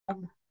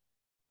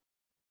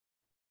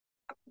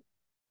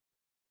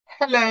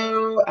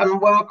Hello and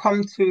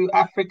welcome to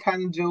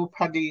African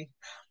Jeopardy.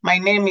 My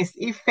name is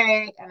Ife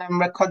and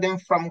I'm recording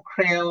from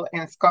Creil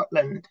in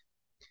Scotland.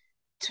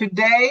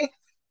 Today,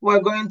 we're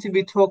going to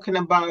be talking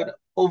about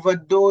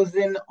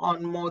overdosing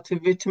on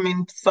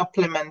multivitamin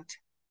supplement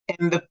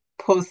in the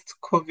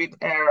post-COVID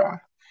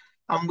era.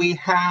 And we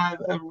have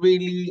a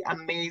really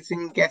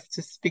amazing guest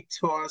to speak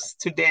to us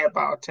today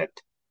about it.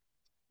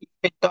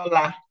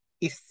 Ifedola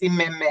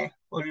Isimeme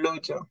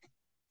Olojo.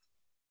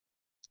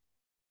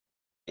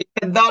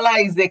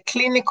 Ifedola is a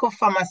clinical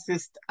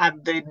pharmacist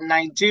at the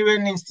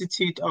Nigerian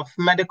Institute of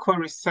Medical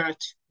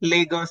Research,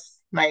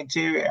 Lagos,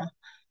 Nigeria.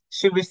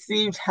 She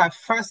received her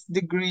first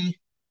degree,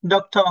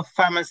 Doctor of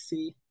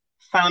Pharmacy,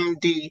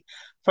 PharmD,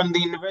 from the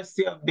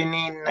University of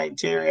Benin,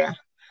 Nigeria,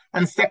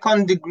 and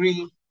second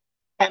degree,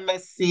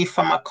 MSc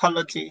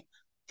Pharmacology,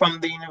 from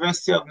the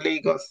University of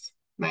Lagos,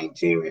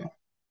 Nigeria.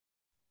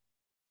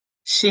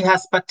 She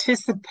has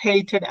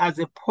participated as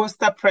a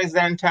poster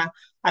presenter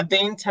at the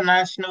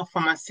International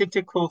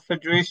Pharmaceutical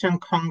Federation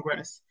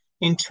Congress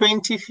in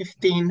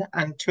 2015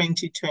 and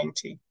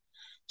 2020.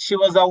 She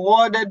was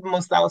awarded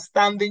Most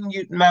Outstanding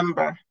Youth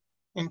Member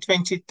in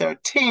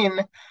 2013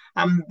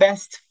 and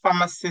Best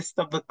Pharmacist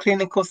of the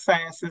Clinical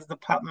Sciences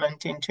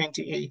Department in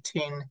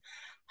 2018.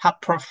 Her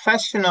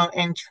professional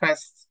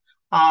interests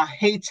are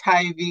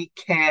HIV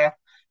care,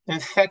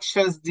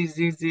 infectious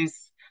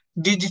diseases,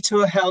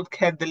 digital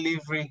healthcare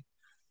delivery,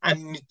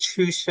 and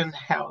nutrition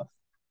health.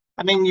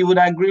 I mean, you would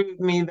agree with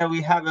me that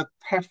we have a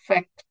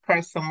perfect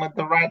person with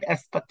the right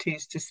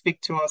expertise to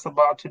speak to us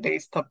about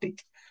today's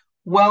topic.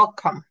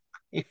 Welcome,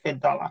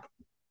 Ifedola.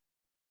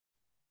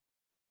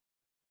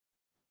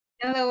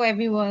 Hello,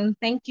 everyone.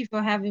 Thank you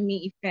for having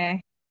me,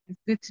 Ife. It's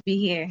good to be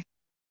here.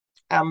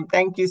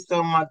 Thank you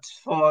so much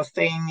for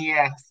saying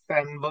yes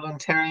and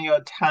volunteering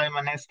your time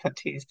and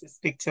expertise to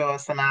speak to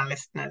us and our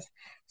listeners.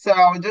 So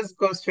I'll just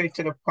go straight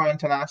to the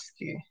point and ask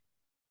you,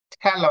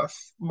 tell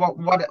us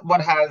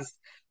what has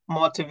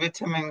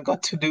multivitamin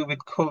got to do with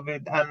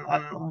COVID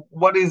and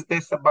what is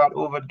this about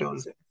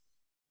overdosing?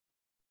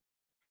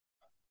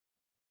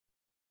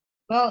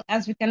 Well,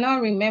 as we can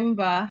all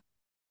remember,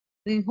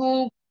 the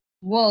whole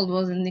world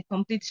was in the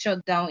complete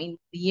shutdown in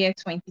the year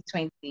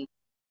 2020.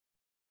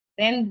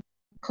 Then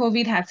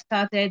COVID had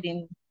started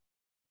in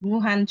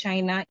Wuhan,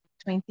 China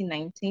in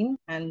 2019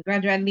 and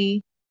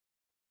gradually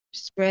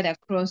spread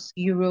across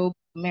Europe,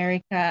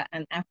 America,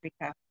 and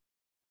Africa.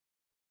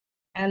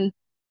 And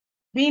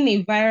being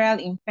a viral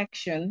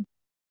infection,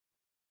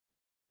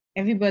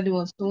 everybody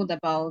was told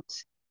about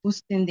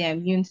boosting their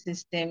immune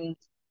systems,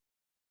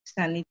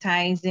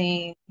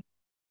 sanitizing,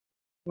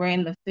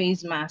 wearing the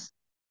face mask.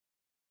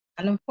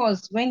 And of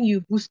course, when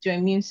you boost your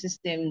immune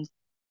system,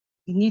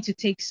 you need to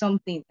take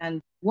something.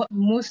 And what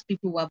most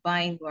people were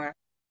buying were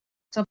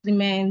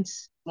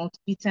supplements,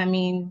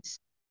 multivitamins.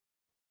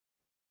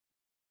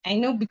 I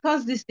know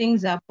because these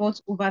things are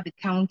bought over the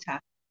counter,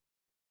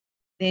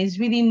 there's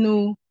really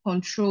no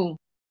control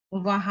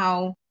over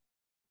how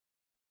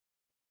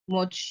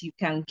much you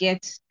can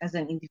get as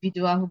an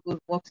individual who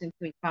walks into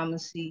a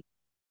pharmacy.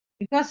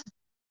 Because,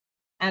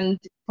 and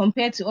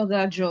compared to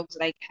other drugs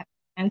like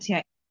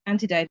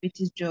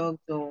anti-diabetes drugs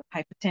or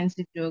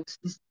hypertensive drugs,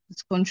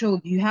 it's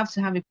controlled. You have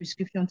to have a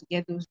prescription to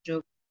get those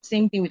drugs.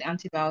 Same thing with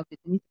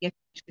antibiotics. You need to get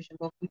a prescription.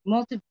 But with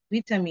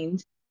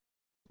multivitamins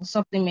or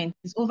supplements,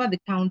 it's over the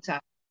counter.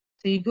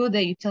 So you go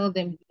there, you tell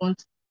them you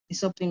want the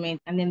supplement,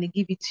 and then they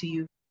give it to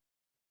you.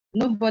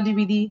 Nobody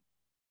really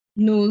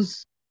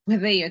knows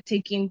whether you're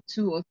taking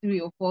 2 or 3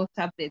 or 4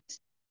 tablets,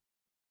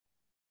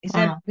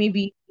 except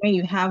maybe when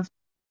you have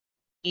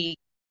a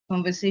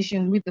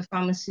conversation with the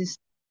pharmacist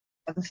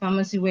at the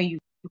pharmacy where you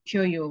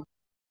procure your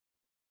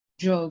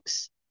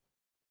drugs.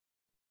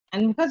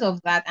 And because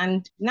of that,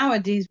 and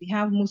nowadays we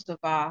have most of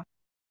our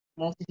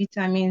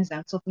multivitamins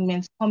and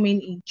supplements coming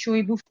in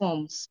chewable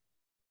forms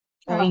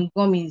or in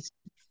gummies,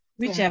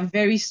 which are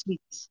very sweet.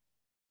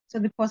 So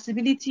the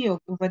possibility of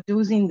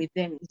overdosing with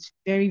them is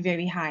very,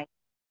 very high.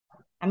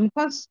 And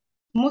because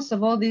most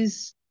of all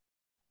these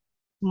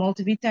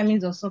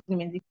multivitamins or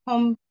supplements, they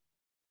come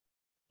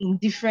in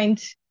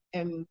different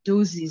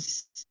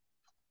doses.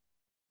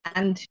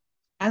 And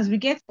as we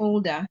get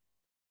older,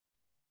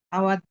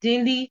 our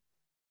daily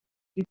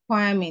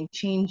requirement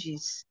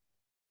changes.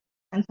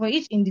 And for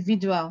each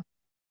individual,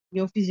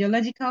 your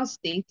physiological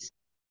state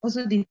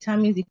also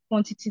determines the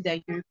quantity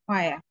that you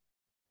require.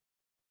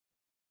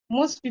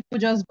 Most people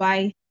just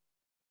buy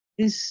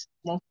these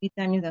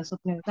multivitamins and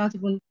supplements without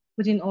even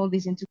putting all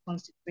this into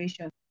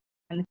consideration.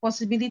 And the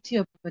possibility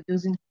of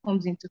overdosing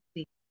comes into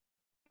play.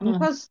 And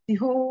because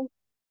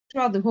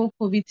throughout the whole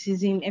COVID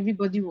season,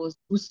 everybody was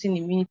boosting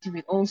immunity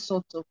with all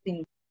sorts of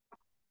things.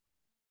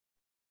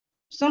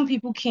 Some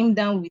people came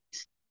down with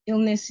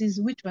illnesses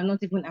which were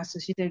not even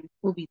associated with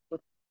COVID, but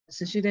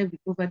associated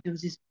with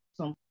overdoses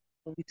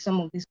with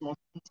some of these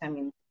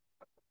multivitamins.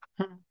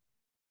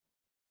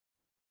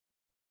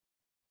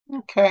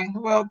 Okay,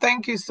 well,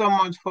 thank you so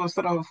much for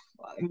sort of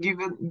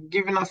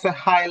giving us a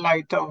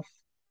highlight of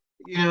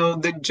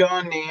the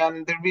journey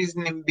and the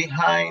reasoning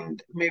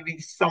behind maybe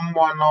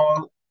someone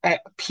or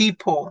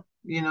people,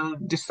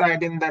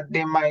 deciding that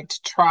they might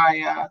try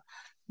a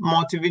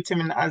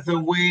multivitamin as a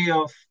way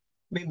of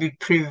maybe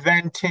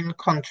preventing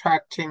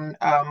contracting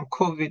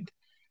COVID.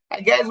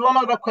 I guess one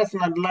other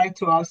question I'd like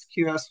to ask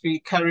you as we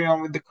carry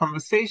on with the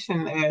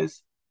conversation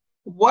is,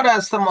 what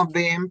are some of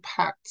the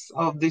impacts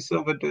of this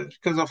overdose?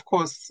 Because of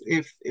course,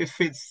 if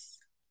it's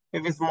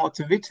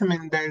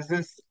multivitamin, there's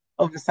this,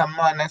 obviously I'm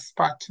not an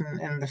expert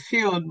in the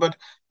field, but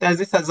there's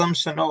this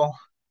assumption, oh,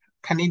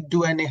 can it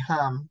do any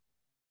harm?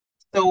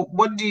 So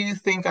what do you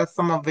think are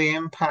some of the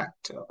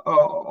impact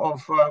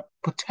of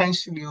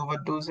potentially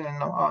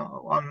overdosing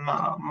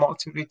on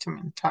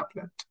multivitamin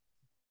tablet?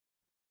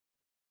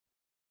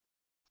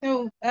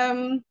 So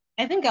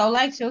I think I would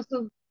like to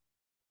also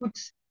put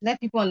let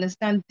people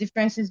understand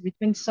differences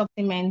between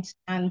supplements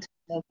and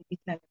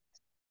multivitamins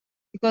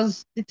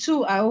because the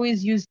two are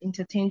always used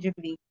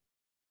interchangeably.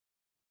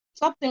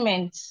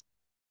 Supplements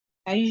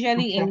are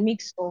usually a Okay.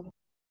 mix of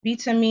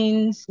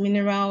vitamins,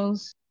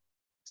 minerals.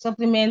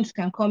 Supplements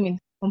can come in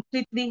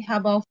completely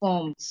herbal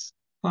forms.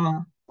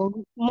 Uh, But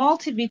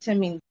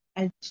multivitamins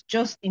are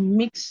just a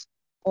mix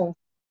of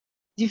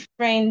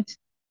different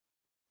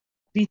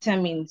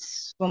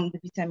vitamins from the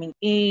vitamin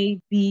A,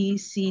 B,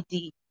 C,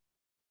 D.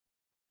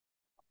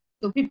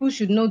 So people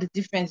should know the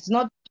difference.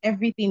 Not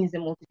everything is a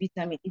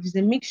multivitamin. If it's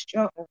a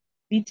mixture of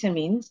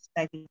vitamins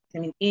like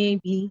vitamin A,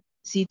 B,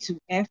 C to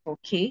F or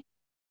K,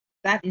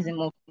 that is a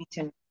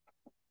multivitamin.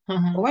 But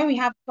mhm. when we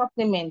have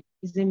supplements,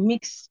 it's a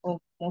mix of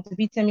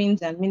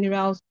multivitamins and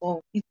minerals,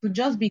 or it could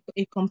just be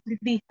a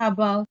completely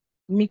herbal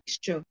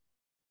mixture.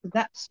 So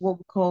that's what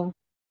we call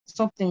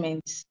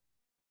supplements.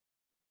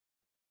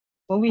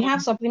 But we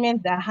have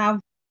supplements that have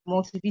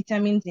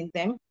multivitamins in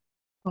them,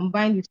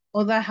 combined with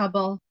other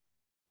herbal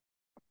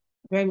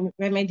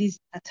remedies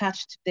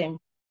attached to them.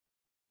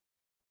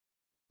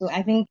 So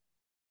I think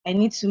I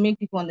need to make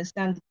people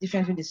understand the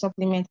difference between the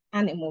supplement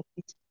and a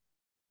multivitamin.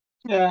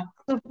 Yeah.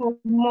 So for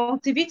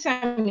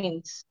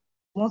multivitamins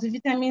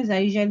are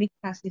usually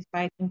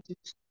classified into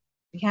two.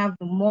 We have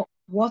the more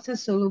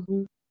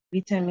water-soluble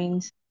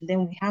vitamins, and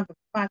then we have the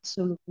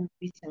fat-soluble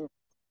vitamins.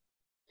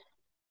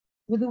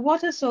 With the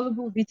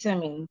water-soluble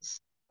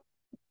vitamins,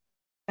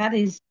 that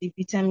is the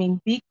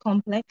vitamin B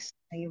complex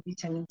and your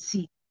vitamin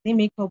C. They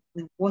make up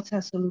the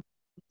water-soluble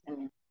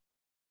vitamin.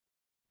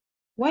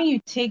 When you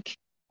take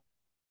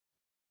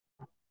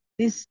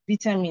this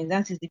vitamin,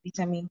 that is the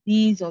vitamin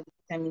Bs or the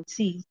vitamin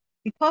Cs,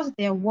 because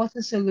they are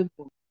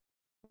water-soluble,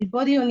 the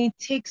body only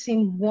takes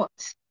in what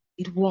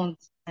it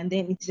wants and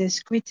then it's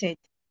excreted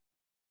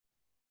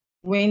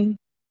when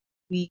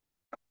we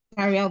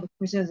carry out the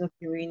process of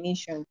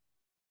urination.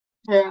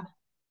 Yeah.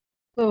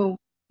 So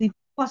the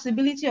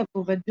possibility of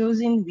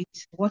overdosing with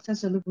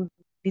water-soluble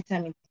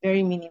vitamin is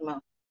very minimal.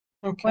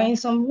 But Okay. in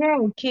some rare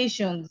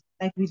occasions,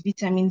 like with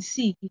vitamin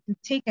C, if you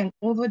take an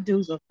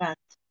overdose of that,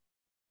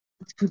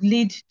 it could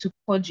lead to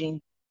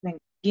purging, like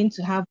begin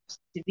to have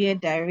severe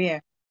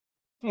diarrhea.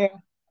 Yeah.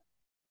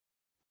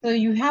 So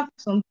you have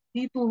some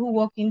people who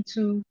walk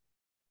into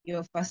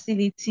your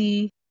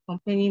facility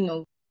complaining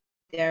of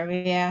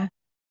diarrhea.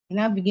 You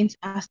now begin to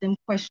ask them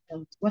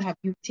questions. What have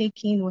you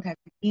taken? What have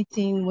you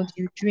eaten? What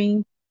do you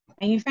drink?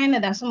 And you find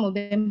out that some of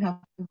them have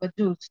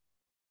overdosed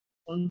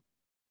on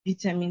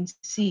vitamin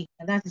C,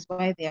 and that is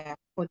why they are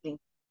purging.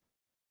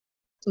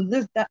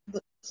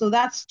 So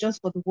that's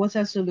just for the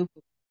water soluble.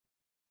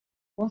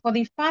 But for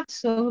the fat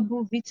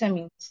soluble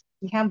vitamins,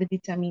 we have the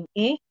vitamin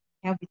A, we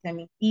have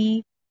vitamin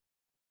E,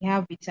 we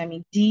have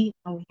vitamin D,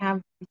 and we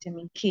have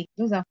vitamin K.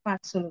 Those are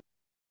fat soluble.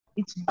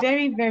 It's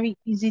very, very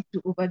easy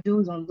to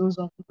overdose on those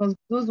ones because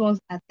those ones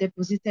are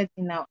deposited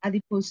in our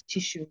adipose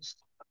tissues.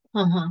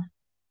 Mhm.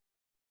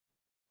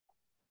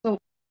 So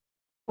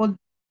for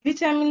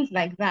vitamins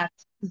like that,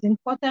 it's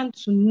important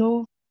to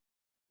know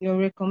your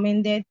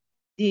recommended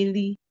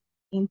daily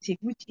intake,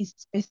 which is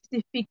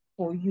specific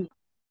for you.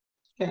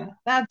 Yeah.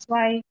 That's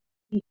why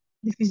the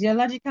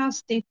physiological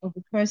state of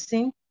the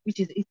person, which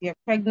is if you're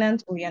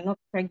pregnant or you're not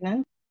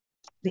pregnant,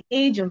 the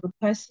age of the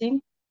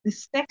person, the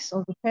sex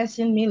of the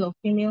person, male or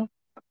female,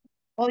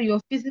 or your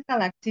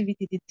physical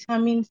activity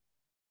determines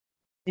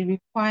the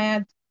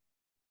required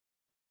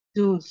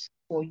dose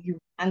for you.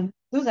 And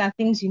those are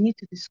things you need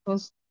to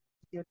discuss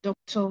with your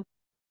doctor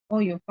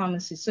or your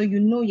pharmacist so you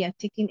know you're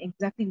taking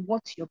exactly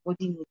what your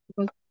body needs.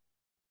 Because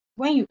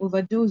when you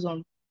overdose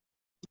on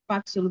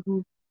fat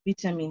soluble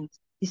vitamins,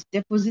 it's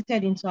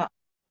deposited into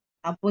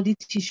our body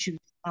tissues,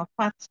 our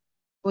fat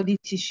body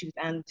tissues,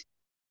 and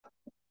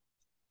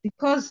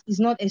because it's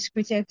not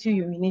excreted through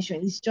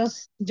urination, it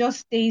just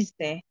stays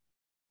there,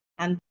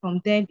 and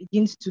from there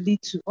begins to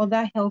lead to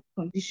other health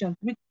conditions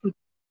which could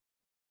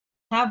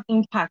have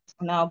impact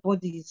on our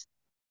bodies.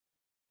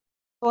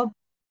 For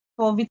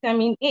for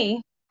vitamin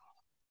A,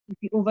 if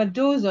you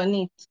overdose on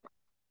it,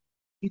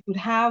 you could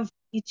have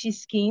itchy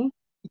skin,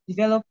 you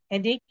develop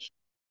headache,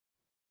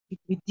 you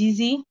could be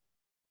dizzy.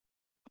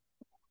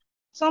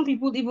 Some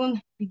people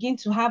even begin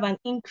to have an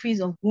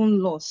increase of bone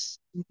loss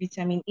with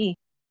vitamin A.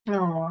 Oh,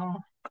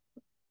 wow.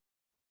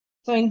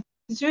 So in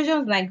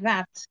situations like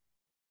that,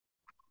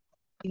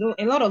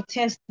 a lot of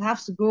tests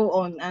have to go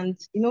on. And,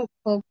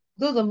 for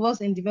those of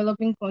us in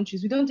developing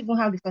countries, we don't even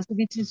have the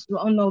facilities to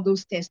run all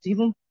those tests to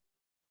even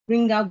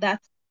bring out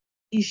that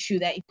issue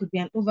that it could be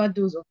an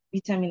overdose of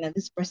vitamin that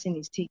this person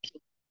is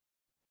taking.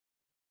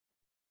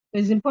 So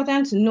it's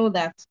important to know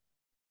that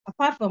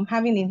apart from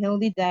having a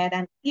healthy diet,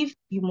 and if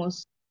you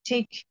must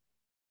take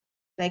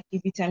like the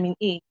vitamin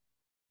A,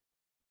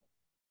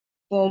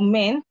 for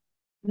men,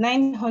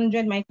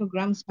 900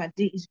 micrograms per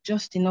day is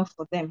just enough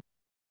for them.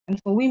 And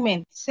for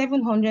women,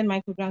 700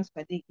 micrograms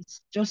per day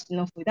is just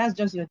enough for you. That's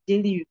just your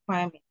daily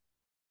requirement,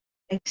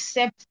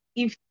 except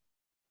if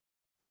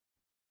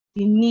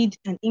you need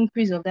an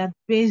increase of that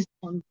based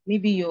on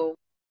maybe your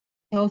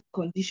health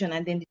condition,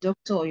 and then the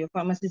doctor or your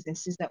pharmacist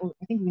insists that, oh,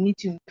 I think we need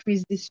to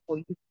increase this for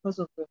you because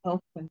of your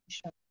health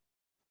condition.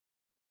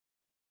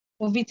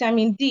 For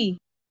vitamin D,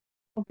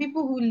 for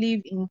people who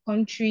live in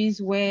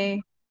countries where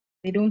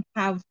they don't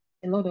have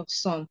a lot of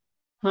sun,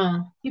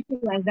 people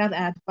like that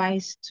are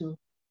advised to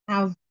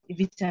have a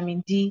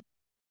vitamin D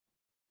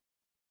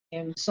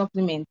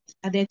supplement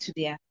added to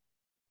their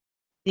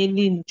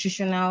daily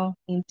nutritional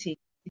intake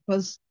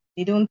because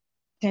they don't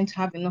tend to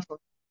have enough of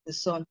the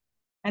sun.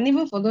 And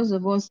even for those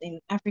of us in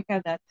Africa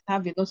that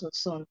have a lot of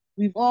sun,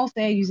 we've all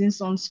started using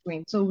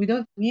sunscreen. So we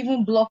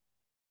even block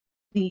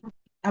the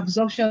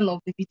absorption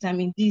of the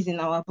vitamin D's in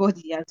our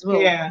body as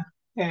well. Yeah,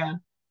 yeah.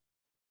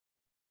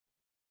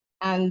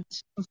 And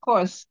of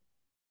course,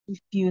 if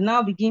you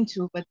now begin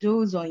to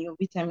overdose on your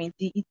vitamin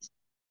D,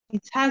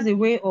 it has a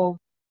way of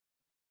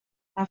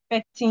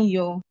affecting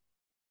your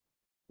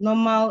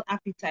normal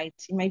appetite.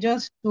 You might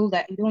just feel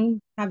that you don't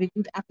have a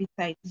good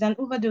appetite. It's an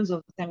overdose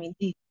of vitamin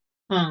D.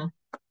 Mm.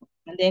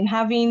 And then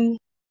having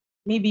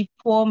maybe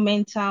poor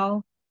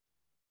mental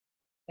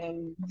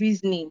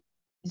reasoning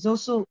is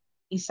also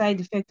a side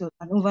effect of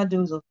an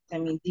overdose of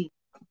vitamin D.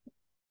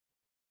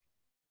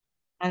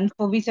 And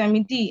for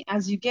vitamin D,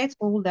 as you get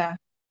older,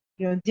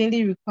 your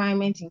daily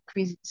requirement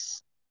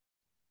increases.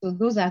 So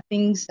those are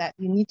things that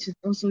you need to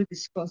also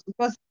discuss,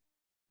 because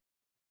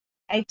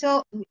I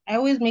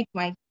always make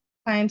my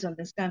clients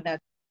understand that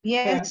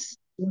yes,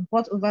 we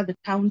bought over the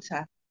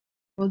counter,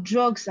 but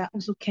drugs are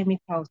also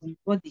chemicals in the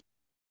body.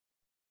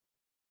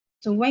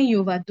 So when you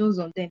overdose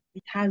on them,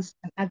 it has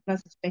an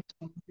adverse effect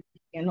on you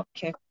if you're not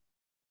careful.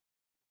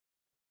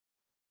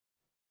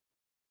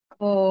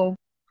 For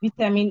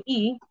vitamin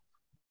E,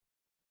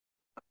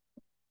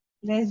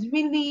 there's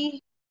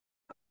really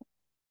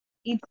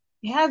it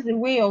has a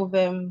way of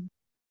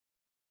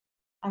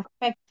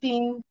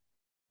affecting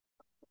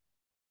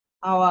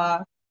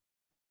our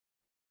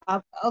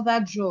other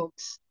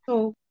drugs.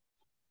 So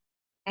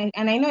and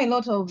I know a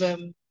lot of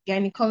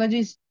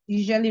gynecologists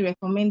usually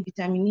recommend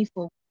vitamin E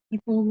for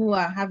people who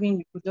are having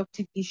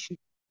reproductive issues.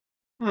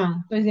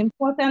 Mm. So it's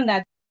important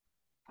that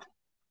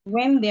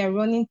when they're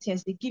running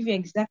tests, they give you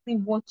exactly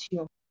what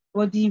your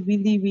body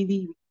really,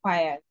 really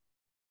requires.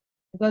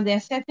 Because there are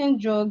certain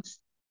drugs,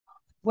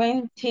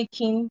 when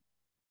taken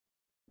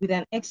with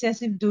an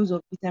excessive dose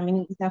of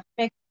vitamin E, it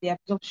affects the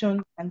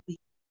absorption and the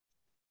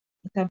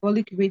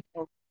metabolic rate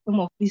of some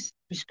of these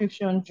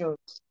prescription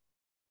drugs.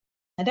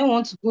 I don't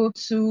want to go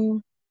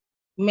too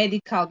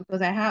medical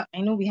because I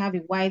know we have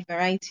a wide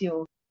variety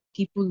of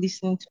people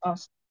listening to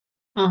us.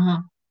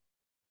 Mm-hmm.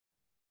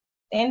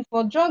 And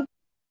for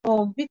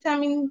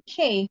vitamin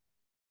K,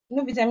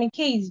 vitamin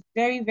K is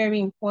very,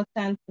 very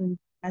important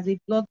as a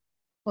blood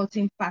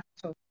clotting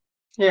factor.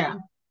 Yeah.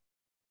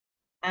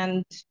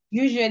 And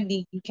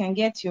usually you can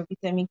get your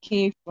vitamin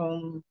K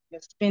from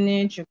your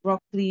spinach, your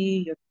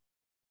broccoli,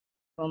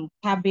 from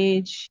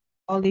cabbage,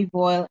 olive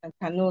oil, and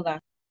canola.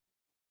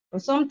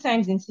 But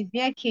sometimes in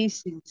severe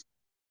cases,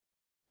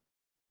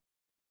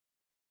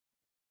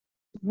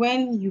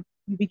 when you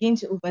begin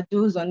to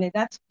overdose on it,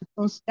 that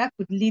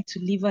could lead to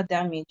liver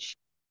damage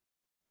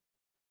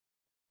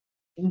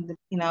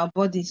in our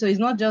body. So it's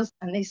not just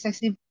an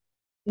excessive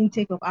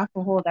intake of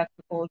alcohol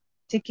or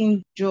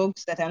taking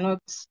drugs that are not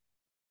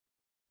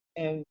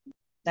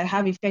that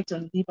have effect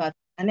on liver.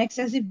 An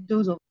excessive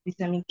dose of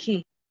vitamin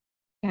K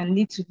can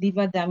lead to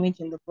liver damage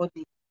in the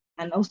body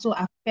and also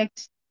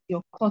affect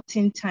your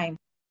clotting time.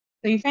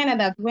 So you find out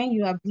that when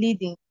you are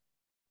bleeding,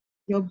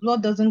 your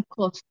blood doesn't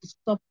clot to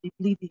stop the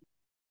bleeding.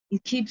 You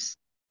keep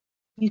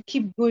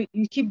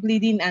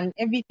bleeding, and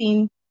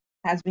everything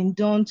has been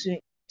done to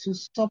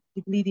stop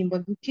the bleeding,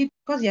 but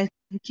because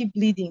you keep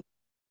bleeding.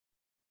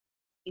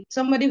 It's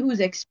somebody who's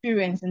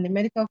experienced in the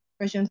medical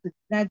profession could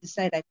now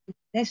decide that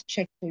let's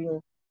check for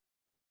your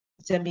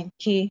vitamin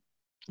K.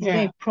 Is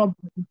there a problem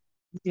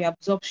with the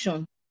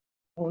absorption,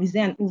 or is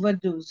there an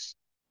overdose?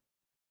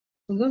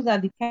 So those are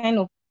the kind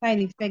of side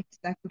effects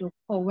that could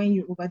occur when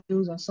you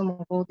overdose on some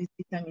of all these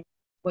vitamins.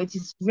 But it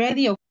is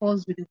rarely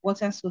occurs with the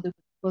water soluble,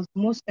 because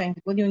most times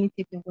the body only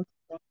takes the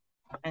water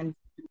and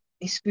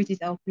excrete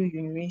it out through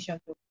urination.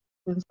 So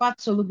the fat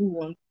soluble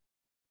ones,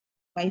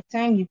 by the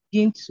time you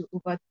begin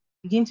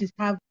to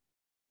have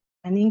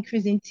an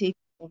increase in intake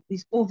of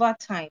this over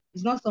time,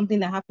 it's not something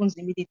that happens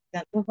immediately,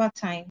 it's an over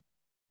time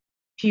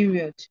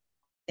period,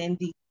 then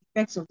the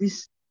effects of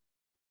this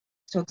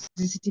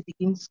toxicity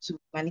begins to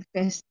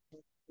manifest in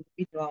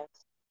individuals.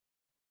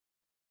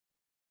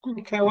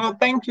 Okay, well,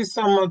 thank you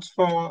so much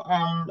for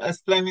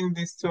explaining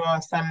this to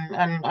us.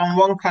 And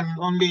one can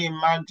only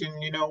imagine,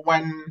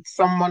 when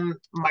someone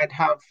might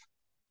have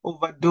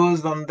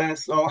overdosed on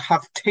this or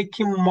have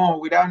taken more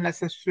without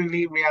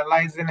necessarily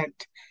realizing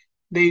it,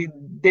 the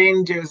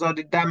dangers or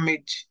the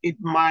damage it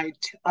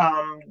might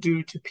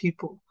do to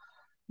people.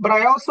 But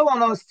I also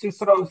want us to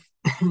sort of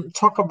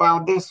talk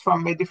about this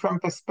from a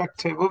different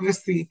perspective.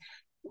 Obviously,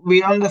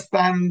 we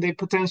understand the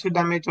potential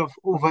damage of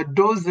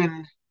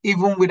overdosing,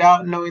 even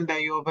without knowing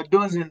that you're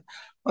overdosing.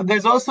 But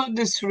there's also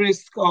this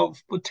risk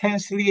of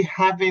potentially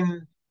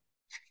having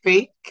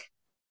fake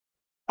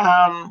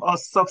or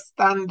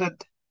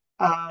substandard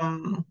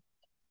um,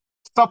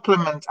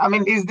 supplements. I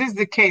mean, is this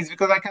the case?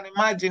 Because I can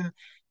imagine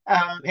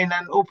in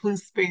an open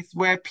space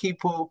where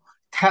people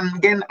can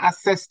gain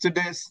access to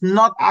this,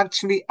 not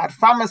actually at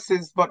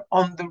pharmacies, but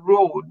on the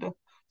road.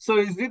 So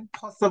is it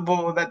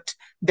possible that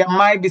there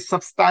might be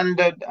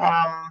substandard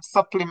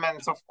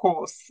supplements, of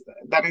course,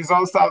 that is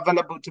also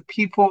available to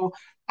people?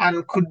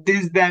 And could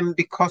this then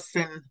be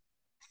causing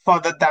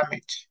further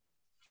damage?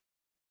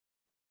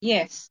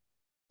 Yes,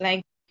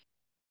 like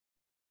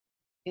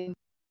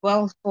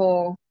well,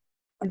 for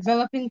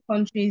developing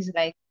countries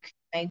like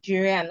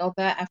Nigeria and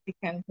other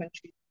African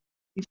countries,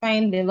 we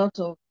find a lot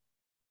of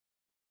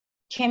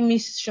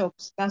chemist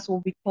shops. That's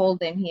what we call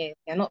them here.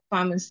 They're not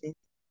pharmacies.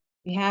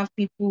 We have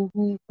people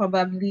who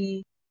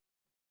probably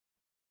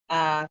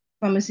are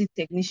pharmacy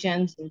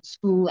technicians in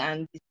school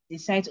and they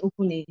decide to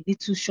open a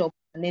little shop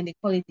and then they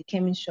call it the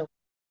chemist shop.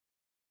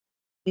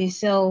 They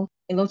sell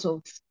a lot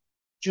of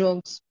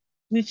drugs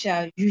which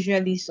are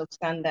usually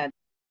substandard.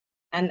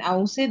 And I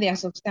will say they are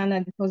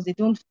substandard because they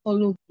don't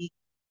follow the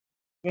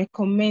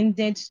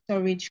recommended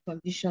storage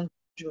conditions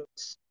of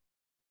drugs.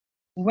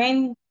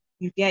 When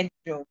you get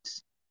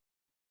drugs,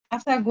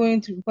 after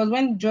going through, because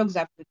when drugs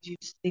are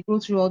produced, they go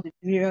through all the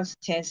various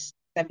tests,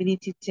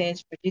 stability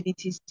tests,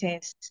 fragility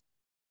tests,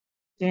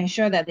 to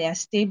ensure that they are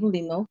stable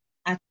enough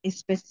at a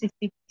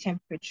specific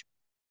temperature.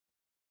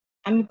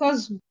 And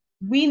because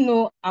we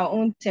know our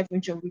own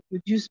temperature, we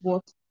produce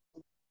what's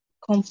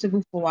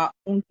comfortable for our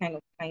own kind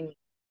of climate.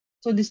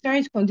 So the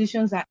storage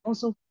conditions are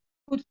also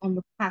put on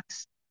the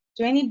packs.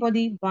 So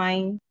anybody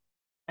buying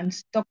and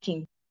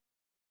stocking,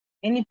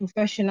 any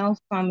professional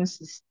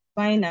pharmacist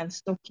buying and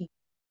stocking,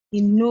 he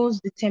knows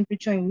the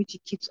temperature in which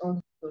he keeps all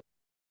his drugs.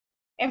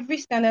 Every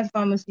standard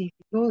pharmacy, if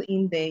you go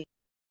in there,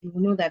 you will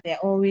know that they're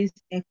always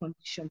air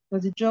conditioned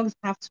because the drugs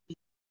have to be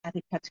at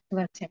a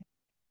particular temperature.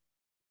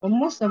 But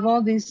most of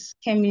all these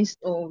chemists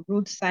or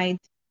roadside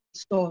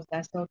stores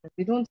that sell them,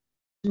 they don't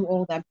do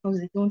all that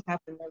because they don't have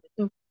the knowledge.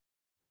 So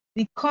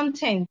the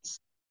content,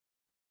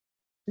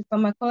 the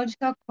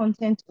pharmacological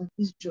content of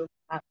these drugs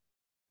are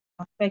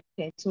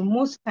affected. So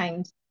most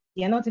times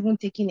they are not even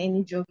taking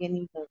any drug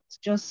anymore. It's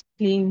just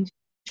plain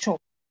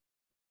chalk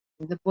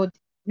in the body,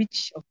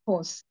 which of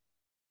course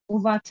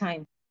over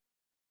time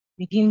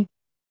begin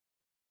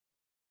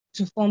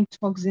to form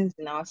toxins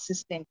in our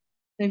system.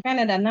 So we find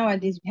out that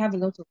nowadays we have a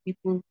lot of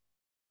people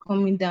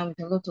coming down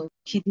with a lot of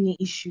kidney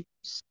issues,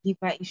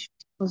 liver issues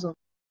because of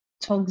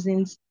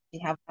toxins they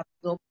have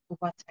absorbed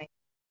over time,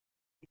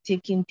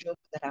 taking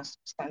drugs that are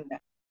substandard.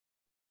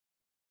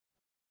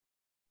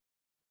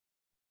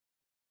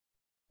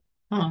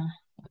 Hmm.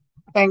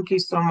 Thank you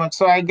so much.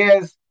 So I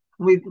guess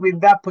with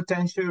that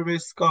potential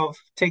risk of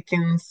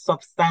taking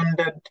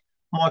substandard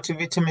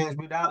multivitamins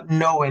without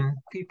knowing,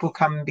 people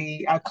can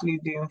be actually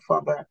doing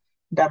further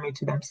damage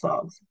to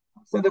themselves.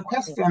 So the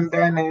question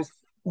then is,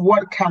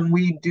 what can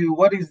we do?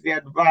 What is the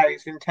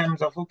advice in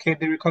terms of, okay,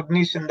 the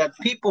recognition that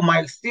people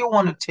might still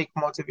want to take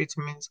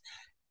multivitamins,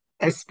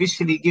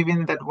 especially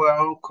given that,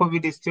 well,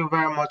 COVID is still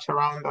very much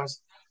around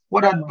us.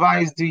 What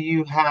advice do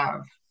you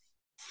have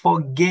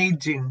for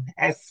gauging,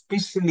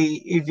 especially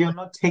if you're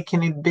not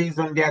taking it based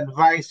on the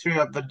advisory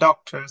of the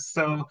doctors?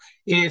 So,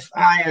 if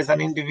I, as an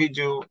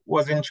individual,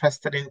 was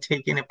interested in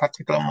taking a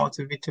particular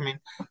multivitamin,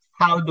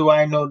 how do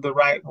I know the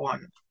right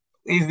one?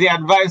 Is the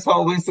advice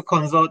always to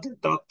consult a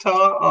doctor,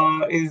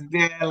 or is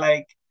there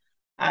like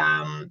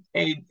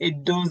a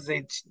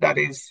dosage that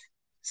is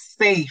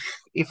safe,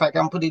 if I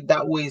can put it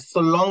that way, so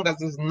long as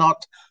it's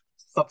not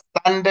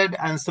substandard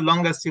and so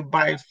long as you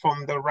buy it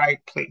from the right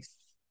place?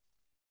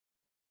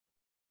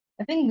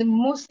 I think the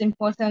most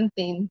important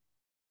thing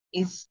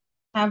is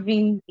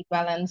having a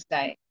balanced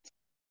diet.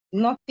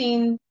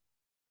 Nothing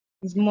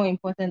is more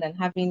important than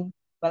having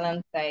a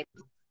balanced diet.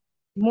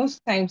 Most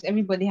times,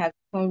 everybody has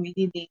become really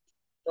lazy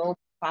with all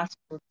the fast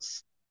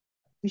foods.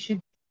 We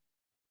should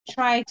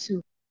try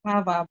to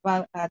have our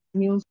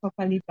meals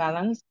properly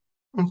balanced.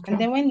 And Okay.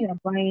 then when you are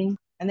buying,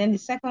 and then the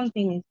second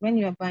thing is when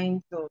you are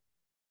buying drugs,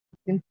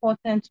 it's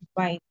important to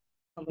buy it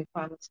from a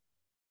pharmacy,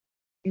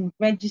 a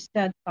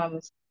registered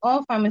pharmacy.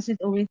 All pharmacies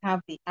always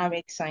have the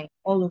RX sign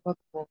all over the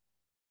world.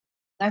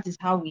 That is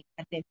how we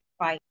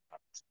identify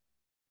pharmacy.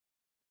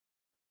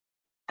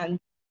 And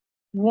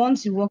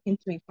once you walk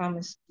into a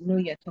pharmacy, you know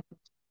you're talking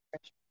to a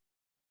professional.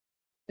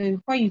 So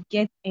before you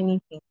get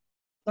anything,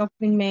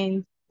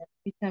 supplements,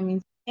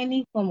 vitamins,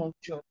 any form of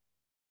drug,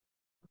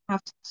 you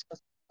have to discuss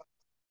it.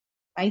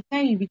 By the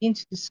time you begin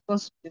to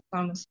discuss with the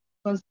pharmacist,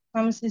 because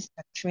pharmacists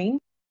are trained,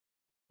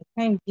 by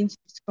the time you begin to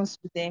discuss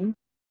with them,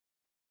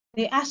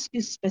 they ask you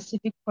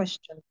specific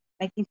questions.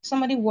 Like if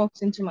somebody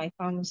walks into my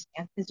pharmacy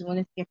and says they want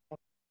to get from,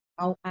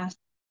 I'll ask,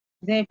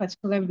 is there a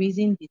particular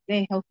reason? Is there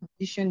a health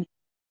condition you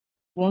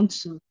want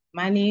to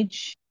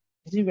manage?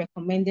 Is it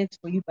recommended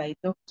for you by a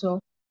doctor?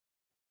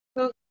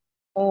 So,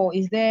 or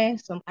is there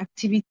some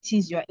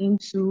activities you're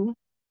into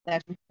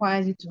that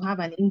requires you to have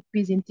an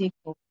increased intake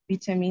of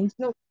vitamins?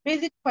 No,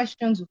 basic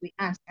questions will be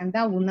asked, and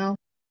that will now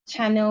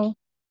channel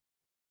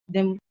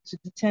them to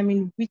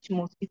determine which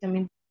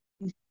multivitamin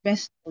is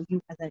best for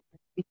you as an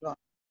individual.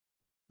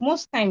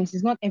 Most times,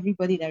 it's not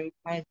everybody that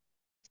requires,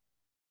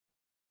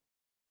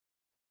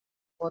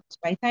 but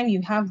by the time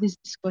you have this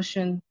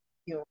discussion,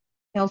 your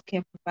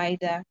healthcare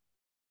provider,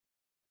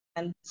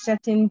 and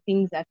certain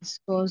things are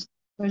discussed,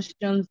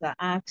 questions are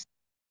asked,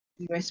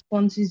 the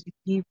responses you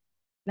give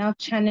now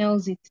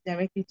channels it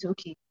directly to,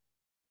 okay,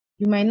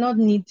 you might not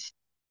need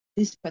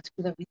this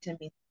particular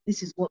vitamin.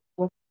 This is what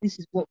work. This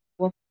is what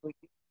works for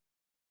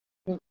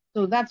you.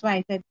 So that's why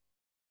I said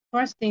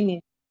first thing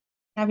is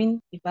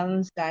having a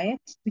balanced diet,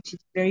 which is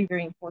very,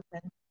 very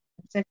important.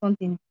 The second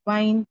thing,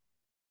 buying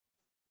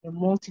your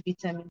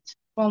multivitamins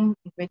from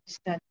a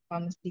registered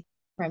pharmacy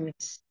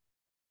premise.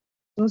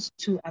 Those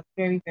two are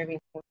very, very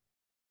important.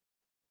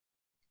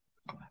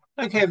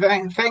 Okay,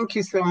 thank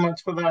you so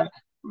much for that.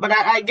 But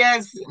I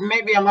guess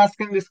maybe I'm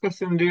asking this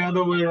question the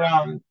other way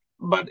around.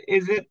 But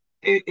is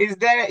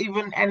there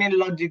even any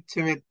logic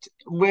to it?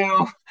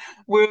 Will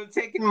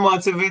taking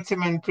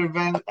multivitamin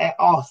prevent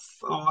us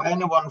or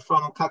anyone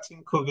from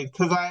catching COVID?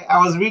 Because I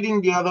was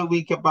reading the other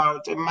week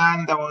about a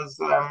man that was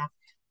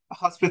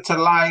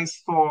hospitalized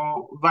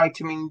for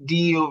vitamin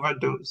D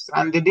overdose,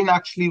 and they didn't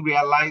actually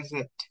realize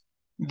it.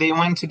 They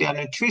went to their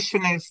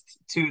nutritionist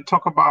to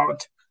talk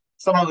about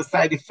some of the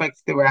side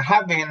effects they were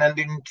having, and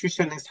the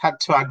nutritionist had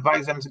to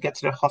advise them to get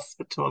to the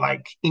hospital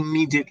like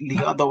immediately.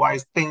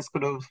 Otherwise,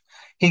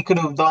 he could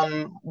have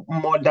done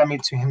more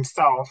damage to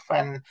himself.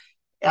 And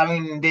I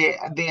mean, the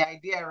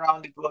idea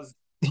around it was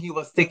he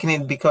was taking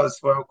it because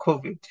well,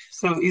 COVID.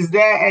 So, is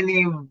there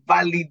any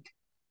valid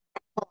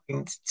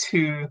point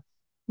to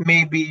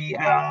maybe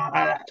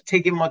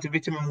taking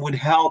multivitamin would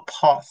help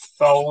us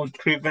or would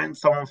prevent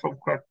someone from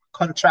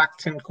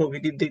contracting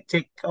COVID if they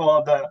take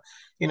all the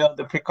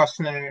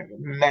precautionary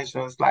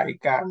measures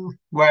like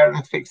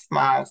wearing face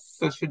masks,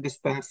 social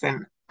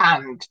distancing,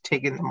 and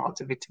taking the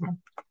multivitamin?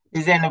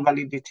 Is there any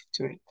validity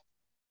to it?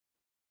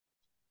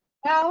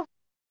 Well,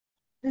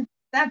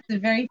 that's a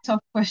very tough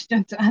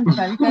question to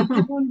answer because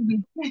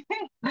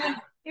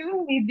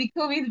even with the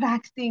COVID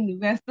vaccine,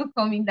 we're still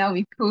coming down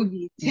with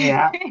COVID.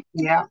 Yeah,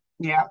 yeah,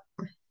 yeah.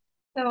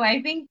 So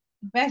I think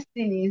the best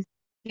thing is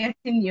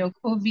getting your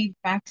COVID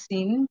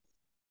vaccine,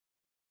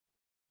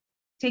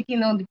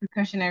 taking all the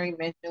precautionary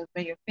measures,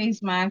 wear your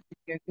face mask if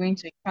you're going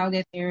to a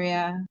crowded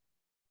area,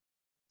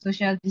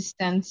 social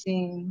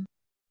distancing,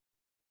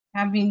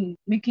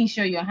 making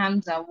sure your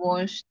hands are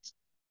washed,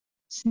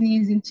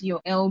 sneeze into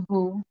your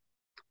elbow.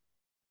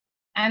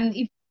 And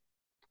if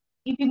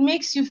it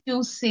makes you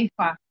feel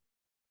safer,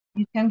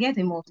 you can get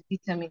a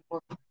multivitamin,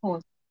 but of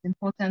course, it's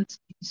important to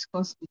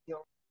discuss with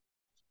your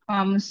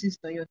pharmacist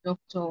or your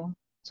doctor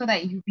so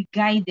that you'll be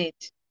guided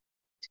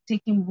to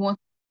taking what's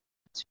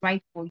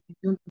right for you.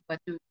 Don't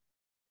overdo it.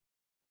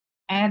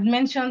 I had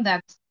mentioned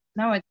that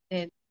now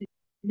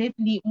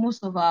lately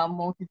most of our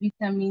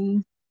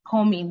multivitamins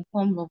come in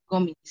form of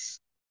gummies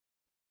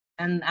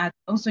and are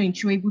also in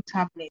chewable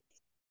tablets.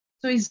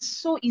 So it's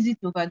so easy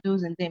to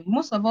overdose on them.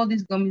 Most of all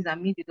these gummies are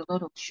made with a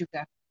lot of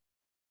sugar.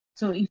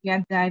 So if you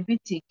are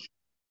diabetic,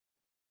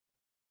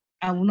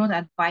 I will not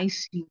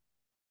advise you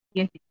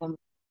get a gummy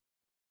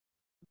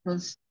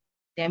because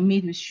they're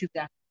made with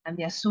sugar and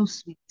they are so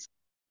sweet.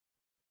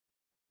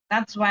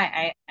 That's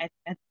why I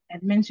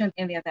mentioned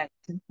earlier that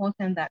it's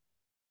important that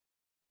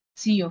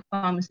see your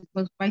pharmacist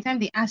because by the time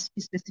they ask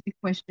you specific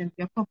questions,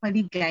 you're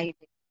properly guided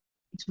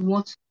into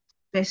what's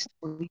best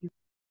for you.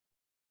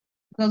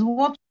 Because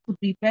what could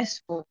be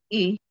best for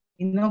A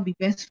may not be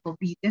best for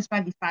B,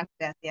 despite the fact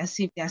that they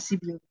are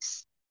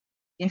siblings.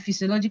 Their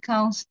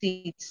physiological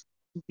states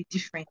will be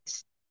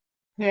different.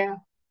 Yeah.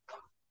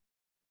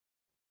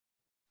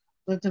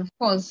 But of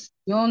course,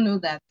 we all know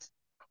that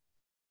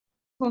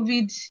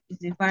COVID is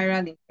a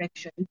viral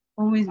infection.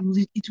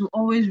 It will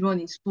always run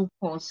its full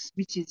course,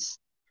 which is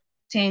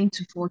 10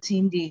 to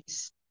 14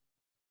 days.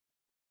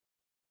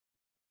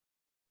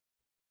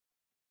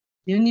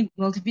 The only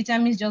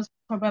multivitamins just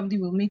probably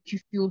will make you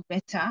feel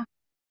better,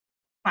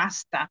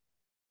 faster,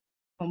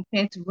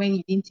 compared to when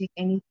you didn't take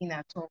anything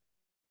at all.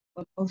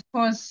 But of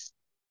course,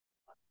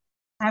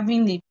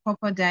 having a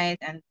proper diet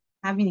and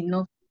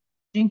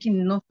drinking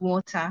enough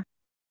water,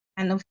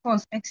 and of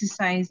course,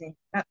 exercising,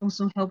 that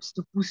also helps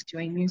to boost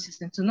your immune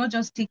system. So not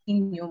just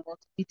taking your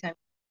multivitamin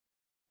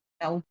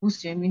that will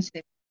boost your immune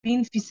system,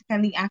 being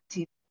physically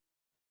active,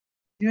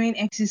 doing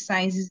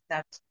exercises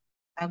that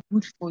are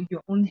good for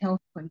your own health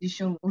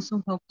condition will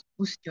also help to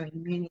boost your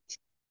immunity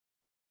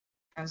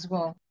as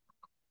well.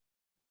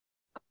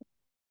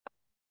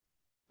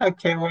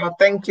 Okay, well,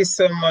 thank you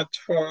so much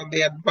for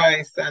the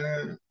advice.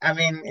 And I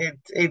mean,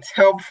 it's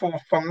helpful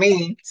for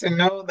me to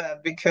know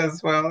that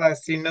because, well,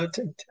 as you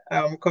noted,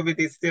 COVID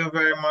is still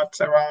very much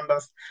around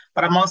us.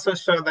 But I'm also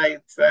sure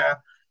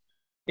that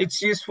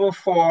it's useful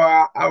for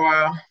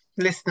our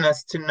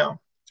listeners to know.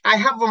 I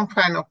have one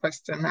final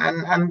question,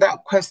 and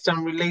that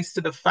question relates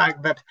to the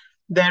fact that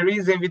there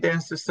is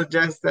evidence to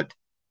suggest that,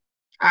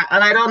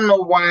 and I don't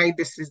know why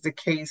this is the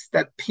case,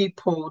 that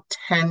people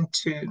tend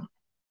to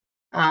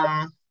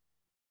um,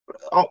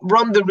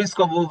 run the risk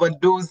of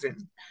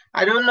overdosing.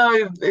 I don't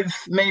know if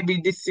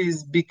maybe this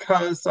is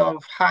because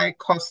of high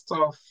cost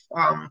of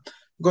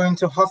going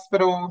to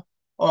hospital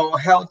or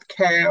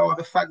healthcare, or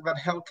the fact that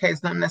healthcare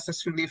is not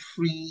necessarily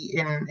free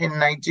in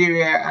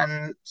Nigeria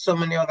and so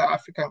many other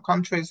African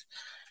countries.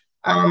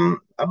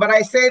 But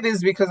I say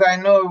this because I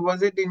know,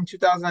 was it in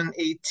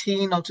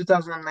 2018 or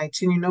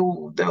 2019,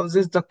 there was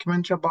this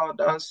documentary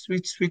about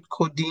sweet, sweet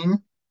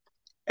codeine.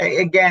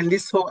 Again,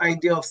 this whole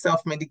idea of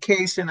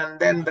self-medication and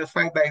then the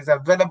fact that it's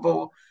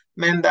available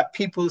meant that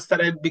people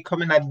started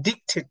becoming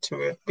addicted to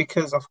it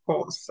because, of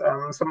course,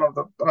 some of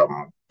the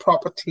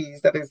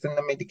properties that is in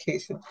the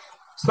medication.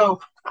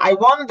 So I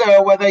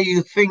wonder whether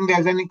you think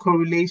there's any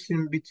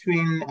correlation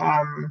between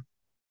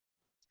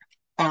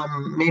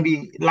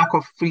maybe lack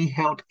of free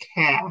health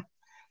care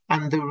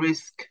and the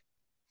risk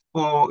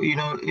for,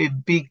 a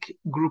big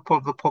group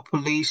of the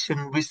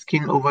population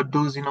risking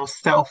overdosing or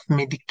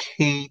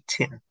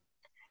self-medicating,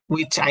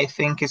 which I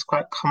think is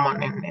quite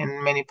common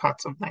in many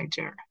parts of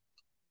Nigeria.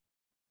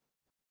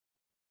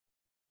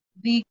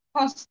 The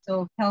cost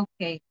of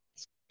healthcare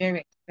is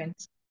very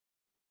expensive.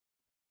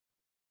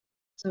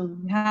 So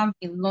we have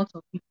a lot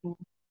of people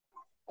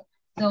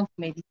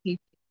self-medicating.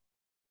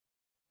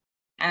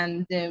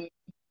 And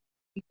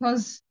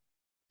because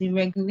the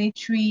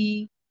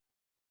regulatory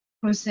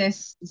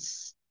process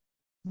is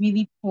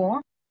really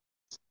poor,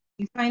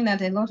 you find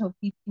that a lot of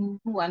people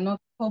who are not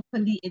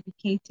properly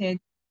educated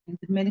in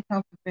the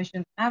medical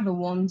profession are the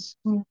ones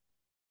who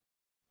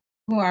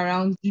go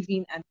around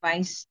giving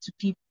advice to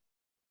people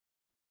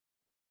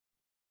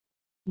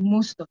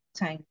most of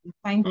the time. We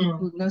find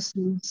people,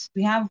 nurses,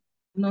 we have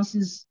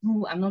nurses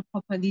who are not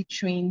properly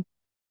trained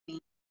in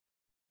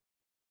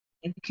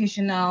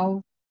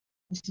educational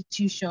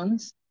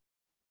institutions,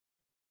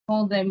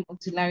 call them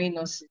auxiliary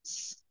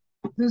nurses.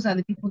 Those are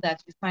the people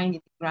that you find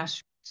in the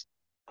grassroots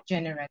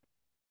generally.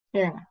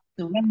 Yeah.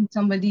 So when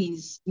somebody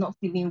is not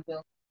feeling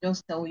well,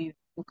 just tell you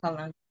local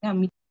language, yeah,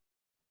 meet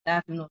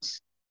that nurse.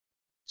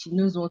 She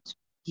knows what to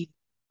give.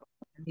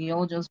 And they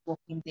all just walk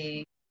in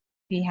there,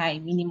 pay her a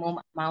minimum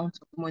amount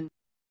of money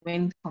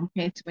when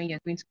compared to when you're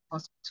going to the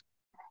hospital.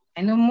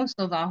 I know most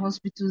of our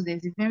hospitals,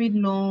 there's a very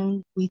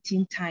long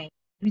waiting time,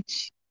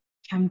 which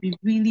can be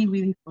really,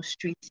 really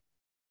frustrating.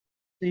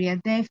 So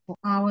you're there for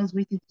hours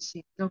waiting to see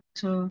a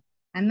doctor.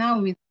 And now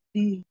with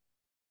the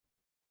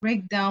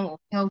breakdown of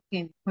healthcare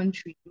in the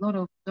country, a lot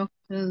of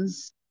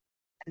doctors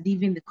are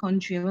leaving the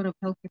country, a lot of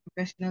healthcare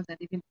professionals are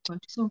leaving the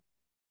country. So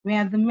we're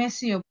at the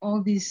mercy of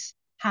all these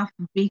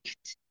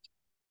half-baked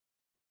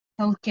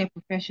healthcare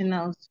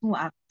professionals who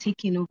are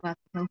taking over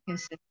the healthcare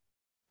sector.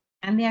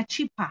 And they are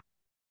cheaper.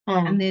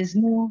 And there's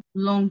no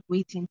long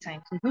waiting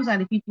time. So those are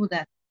the people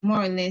that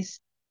more or less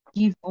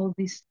give all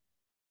these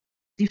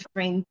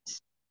different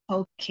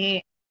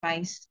healthcare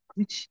advice,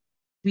 which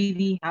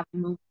really have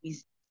no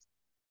business.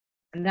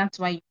 And that's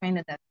why you find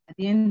that at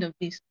the end of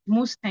this,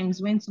 most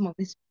times when some of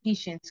these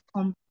patients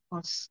come to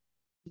us,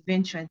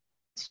 eventually,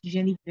 it's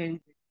usually very,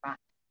 very bad.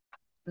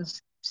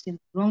 Because it's the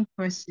wrong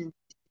person,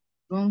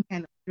 wrong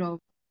kind of drug,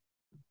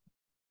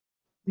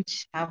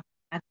 which have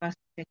adverse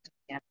effects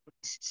on their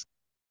bodies.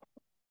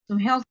 So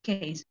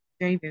healthcare is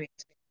very, very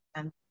expensive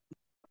and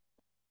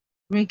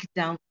break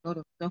down a lot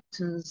of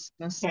doctors,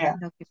 nurses,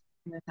 healthcare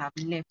professionals have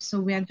left. So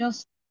we are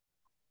just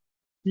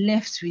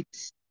left with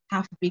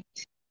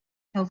half-baked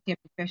healthcare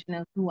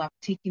professionals who have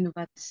taken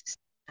over the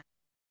system.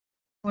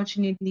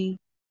 Fortunately,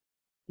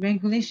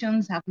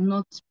 regulations have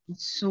not been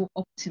so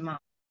optimal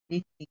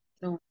lately.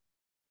 So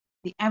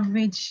the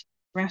average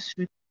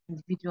grassroots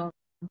individual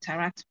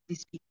interacts with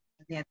these people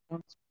and they are the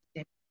ones who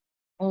get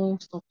all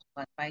sorts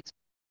of advice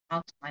on how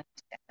to manage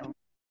their health.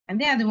 And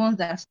they are the ones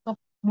that stop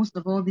most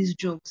of all these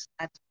drugs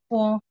at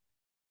poor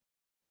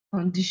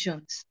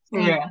conditions.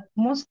 So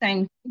most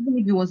times, even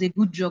if it was a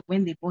good drug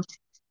when they bought it,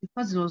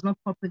 because it was not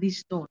properly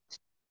stored,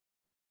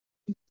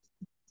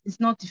 it's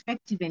not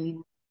effective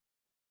anymore.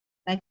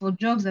 Like for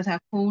drugs that are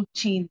cold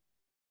chain,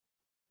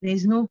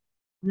 there's no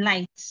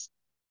lights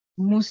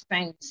most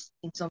times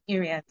in some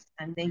areas,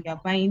 and then you're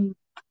buying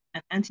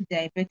an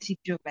anti-diabetic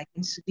drug like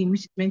insulin,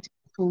 which is meant to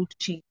be cold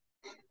chain.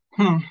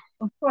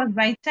 Of course,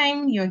 by the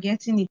time you're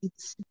getting it,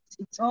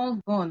 it's all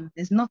gone.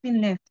 There's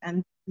nothing left,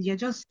 and you're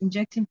just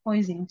injecting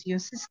poison into your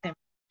system.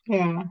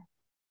 Yeah.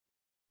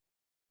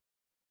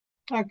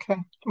 Okay.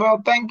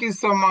 Well, thank you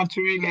so much.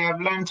 Really,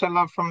 I've learned a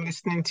lot from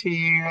listening to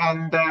you,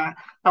 and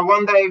I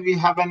wonder if you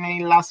have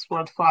any last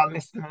word for our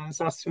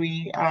listeners as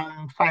we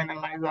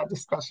finalize our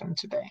discussion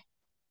today.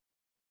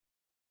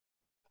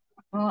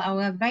 Well, I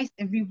will advise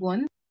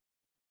everyone,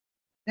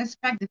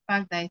 despite the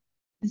fact that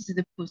this is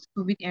the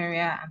post-COVID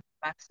era and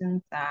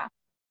vaccines are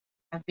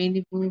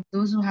available,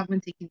 those who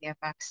haven't taken their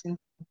vaccine,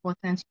 it's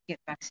important to get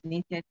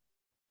vaccinated.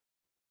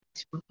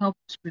 It will help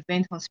to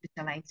prevent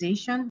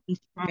hospitalization if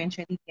you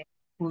eventually get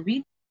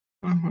COVID.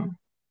 Mm-hmm.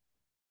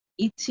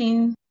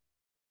 Eating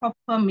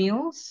proper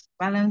meals,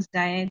 balanced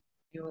diet,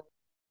 your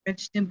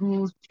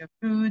vegetables, your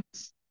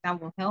fruits, that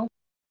will help.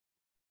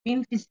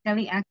 Being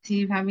physically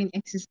active, having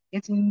exercise,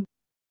 getting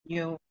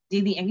your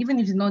daily, and even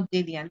if it's not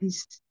daily, at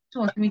least 2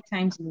 or 3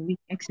 times in a week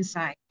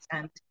exercise.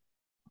 And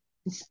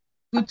it's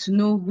good to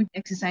know which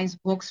exercise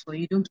works for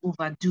you. Don't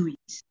overdo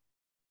it.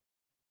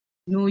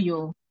 Know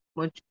your,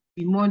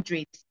 be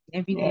moderate in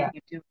everything Yeah.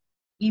 you do.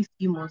 If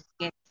you must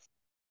get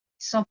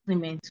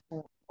supplements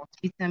or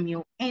vitamin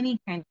or any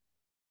kind of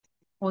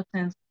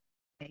importance,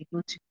 you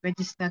go to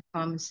registered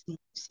pharmacy,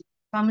 see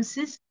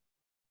pharmacist,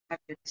 have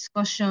your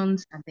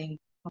discussions, and then you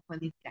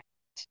properly guide.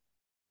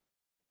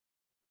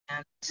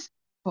 And of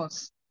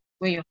course,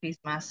 wear your face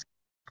mask,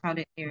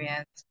 crowded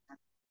areas, and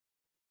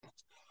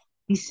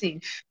be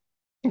safe.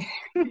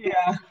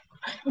 Yeah.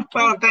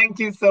 Well, thank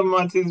you so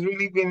much. It's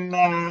really been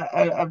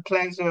a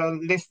pleasure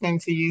listening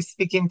to you,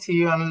 speaking to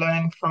you, and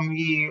learning from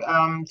you.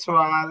 To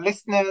our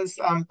listeners,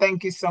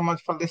 thank you so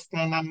much for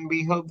listening, and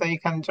we hope that you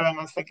can join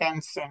us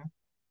again soon.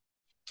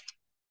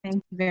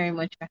 Thank you very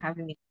much for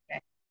having me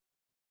today.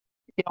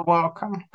 You're welcome.